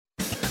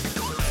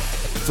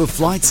For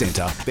Flight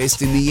Centre,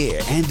 best in the air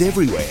and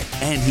everywhere.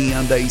 And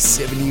Hyundai's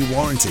 7-year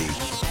warranty.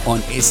 On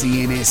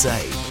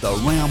SENSA, the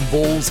round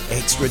balls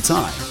extra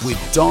time with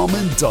Dom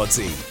and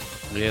Doddsy.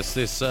 Yes,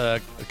 this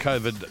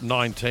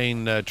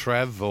COVID-19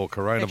 Trav, or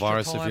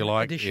coronavirus, if you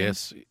like.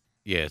 Edition.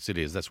 Yes, it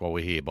is. That's why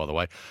we're here, by the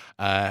way.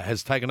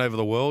 Has taken over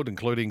the world,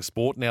 including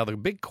sport. Now, the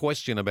big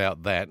question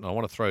about that, and I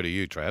want to throw to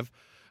you, Trav,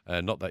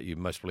 not that you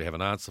most probably have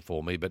an answer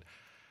for me, but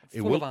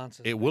it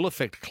will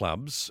affect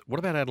clubs. What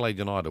about Adelaide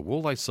United?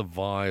 Will they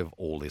survive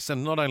all this?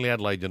 And not only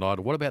Adelaide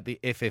United, what about the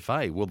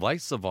FFA? Will they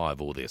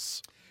survive all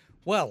this?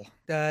 Well,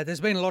 there's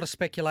been a lot of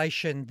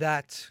speculation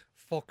that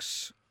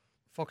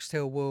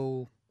Foxtel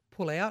will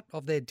pull out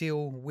of their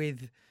deal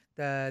with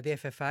the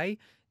FFA.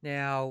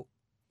 Now,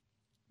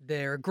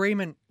 their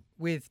agreement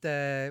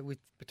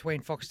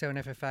between Foxtel and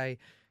FFA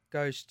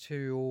goes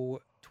to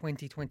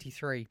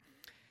 2023.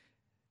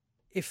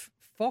 If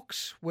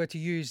Fox were to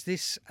use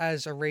this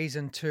as a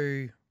reason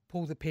to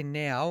pull the pin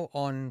now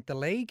on the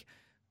league,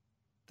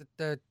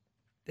 the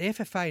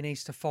FFA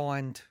needs to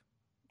find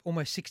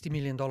almost $60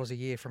 million a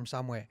year from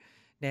somewhere.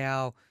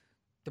 Now,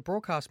 the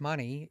broadcast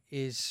money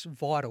is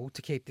vital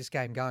to keep this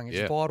game going.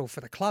 It's vital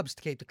for the clubs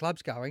to keep the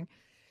clubs going.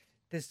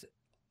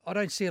 I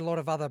don't see a lot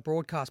of other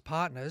broadcast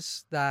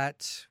partners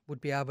that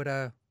would be able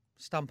to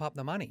stump up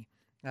the money.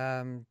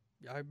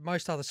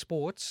 Most other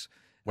sports...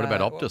 What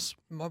about Optus?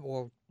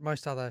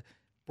 Most other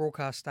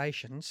broadcast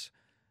stations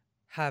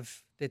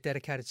have their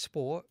dedicated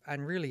sport,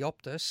 and really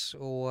Optus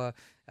or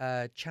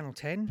Channel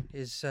 10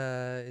 is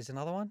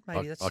another one.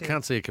 Maybe I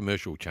can't see a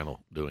commercial channel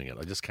doing it.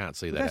 I just can't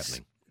see that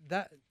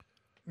happening.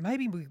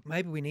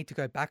 Maybe we need to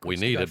go backwards.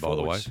 We need it, by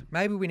the way.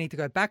 Maybe we need to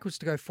go backwards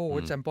to go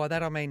forwards, and by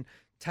that I mean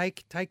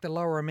take the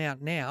lower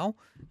amount now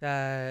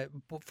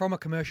from a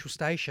commercial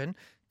station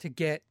to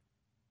get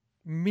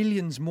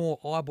millions more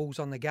eyeballs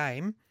on the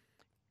game,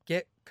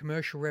 get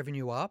commercial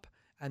revenue up,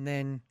 and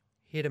then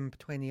hit them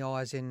between the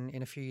eyes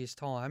in a few years'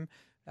 time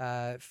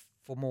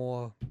for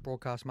more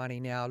broadcast money.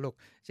 Now, look,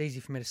 it's easy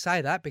for me to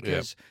say that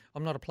because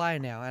I'm not a player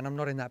now and I'm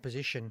not in that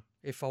position.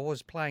 If I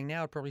was playing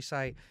now, I'd probably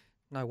say,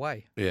 no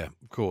way. Yeah,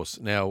 of course.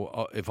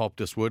 Now, if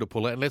Optus were to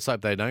pull out, and let's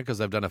hope they don't, because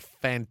they've done a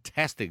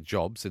fantastic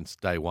job since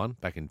day one,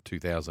 back in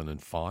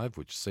 2005,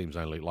 which seems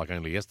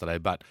only yesterday.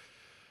 But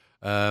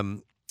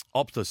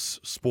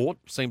Optus Sport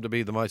seem to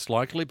be the most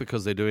likely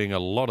because they're doing a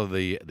lot of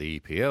the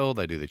EPL,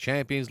 they do the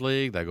Champions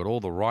League, they've got all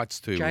the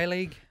rights to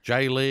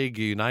J-League,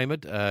 you name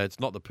it. It's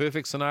not the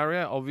perfect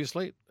scenario,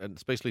 obviously, and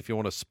especially if you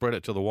want to spread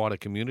it to the wider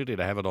community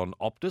to have it on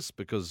Optus,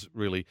 because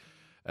really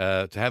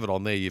to have it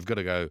on there, you've got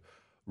to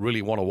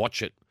really want to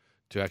watch it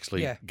to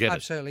actually get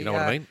absolutely. It. You know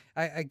what I mean?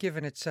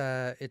 Given it's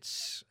a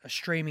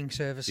streaming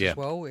service as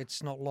well,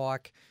 it's not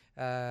like,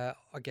 I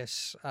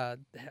guess, how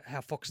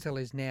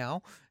Foxtel is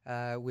now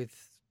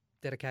with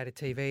dedicated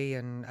TV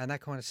and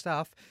that kind of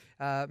stuff.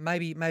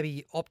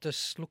 Maybe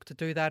Optus look to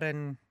do that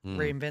and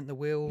reinvent the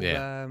wheel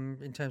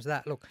in terms of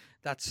that. Look,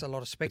 that's a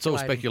lot of speculating.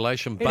 It's all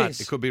speculation, but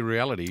it could be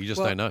reality. You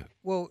just don't know.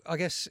 Well, I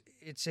guess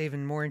it's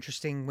even more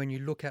interesting when you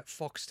look at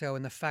Foxtel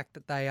and the fact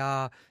that they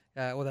are,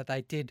 or that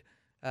they did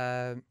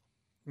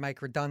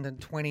make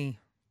redundant 20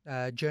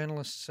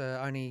 journalists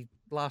only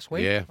last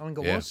week, I think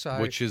it was.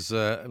 So, which is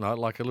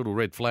like a little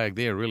red flag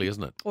there, really,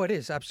 isn't it? Oh, it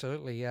is,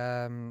 absolutely.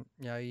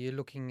 You're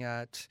looking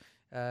at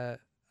a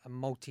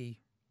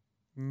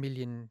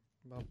multi-million,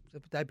 well,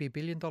 they'd be $1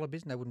 billion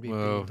business. They wouldn't be a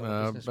 $1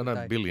 billion business. But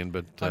not billion,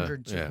 but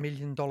hundreds of $1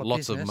 million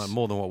lots business. of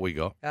more than what we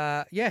got.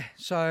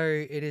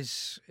 So it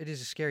is a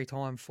scary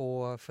time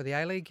for the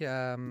A-League.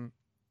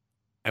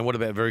 And what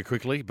about, very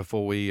quickly,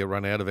 before we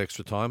run out of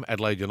extra time,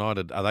 Adelaide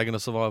United, are they going to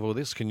survive all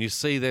this? Can you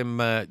see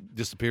them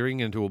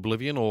disappearing into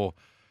oblivion, or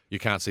you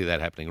can't see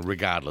that happening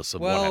regardless of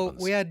what happens? Well,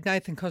 we had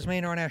Nathan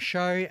Cosmina on our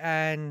show,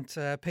 and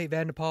Pete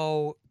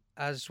Vanderpoel,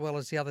 as well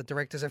as the other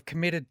directors, have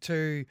committed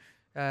to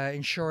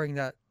ensuring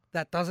that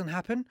doesn't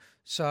happen.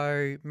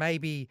 So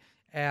maybe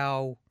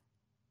our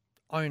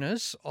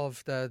owners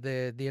of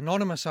the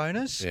anonymous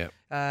owners. Yeah.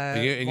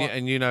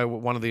 And you know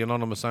one of the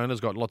anonymous owners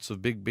got lots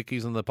of big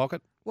bickies in the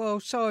pocket?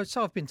 Well, so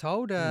I've been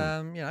told.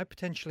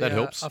 Potentially that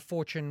helps. A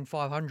Fortune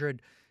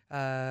 500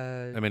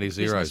 how many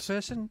zeros? Business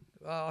person.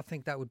 I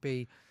think that would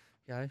be,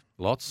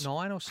 lots?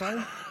 9 or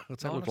so.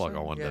 What's that look like, I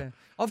wonder? Yeah.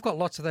 I've got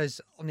lots of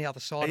those on the other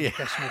side of the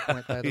decimal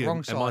point, though, the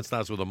wrong side. And mine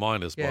starts with a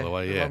minus, by the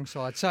way, the wrong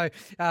side. So,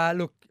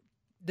 look,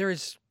 there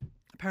is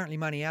apparently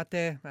money out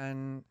there,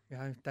 and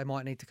they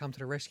might need to come to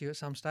the rescue at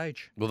some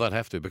stage. Well, they'd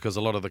have to, because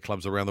a lot of the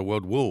clubs around the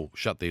world will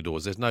shut their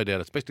doors. There's no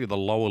doubt, especially the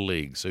lower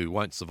leagues who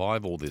won't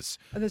survive all this.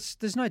 And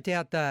there's no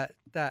doubt that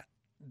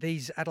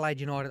these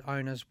Adelaide United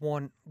owners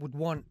would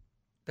want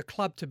the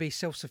club to be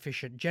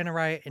self-sufficient,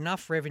 generate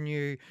enough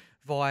revenue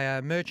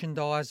via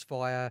merchandise,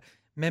 via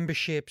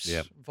memberships,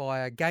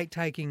 via gate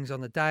takings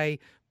on the day.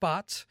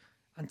 But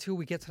until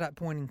we get to that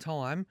point in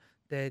time,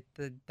 they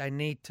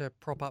need to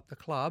prop up the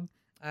club,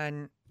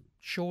 and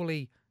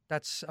surely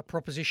that's a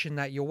proposition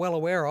that you're well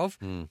aware of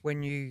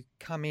when you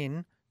come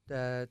in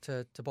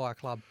to buy a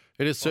club.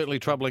 It is certainly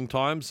troubling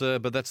times,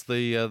 but that's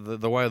the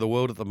way of the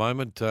world at the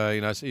moment.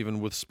 Even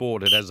with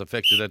sport, it has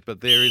affected it.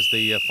 But there is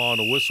the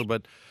final whistle.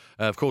 But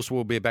of course,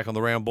 we'll be back on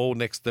the round ball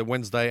next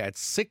Wednesday at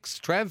 6.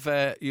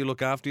 Trav, you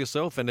look after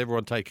yourself, and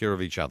everyone take care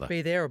of each other.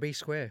 Be there or be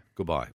square. Goodbye.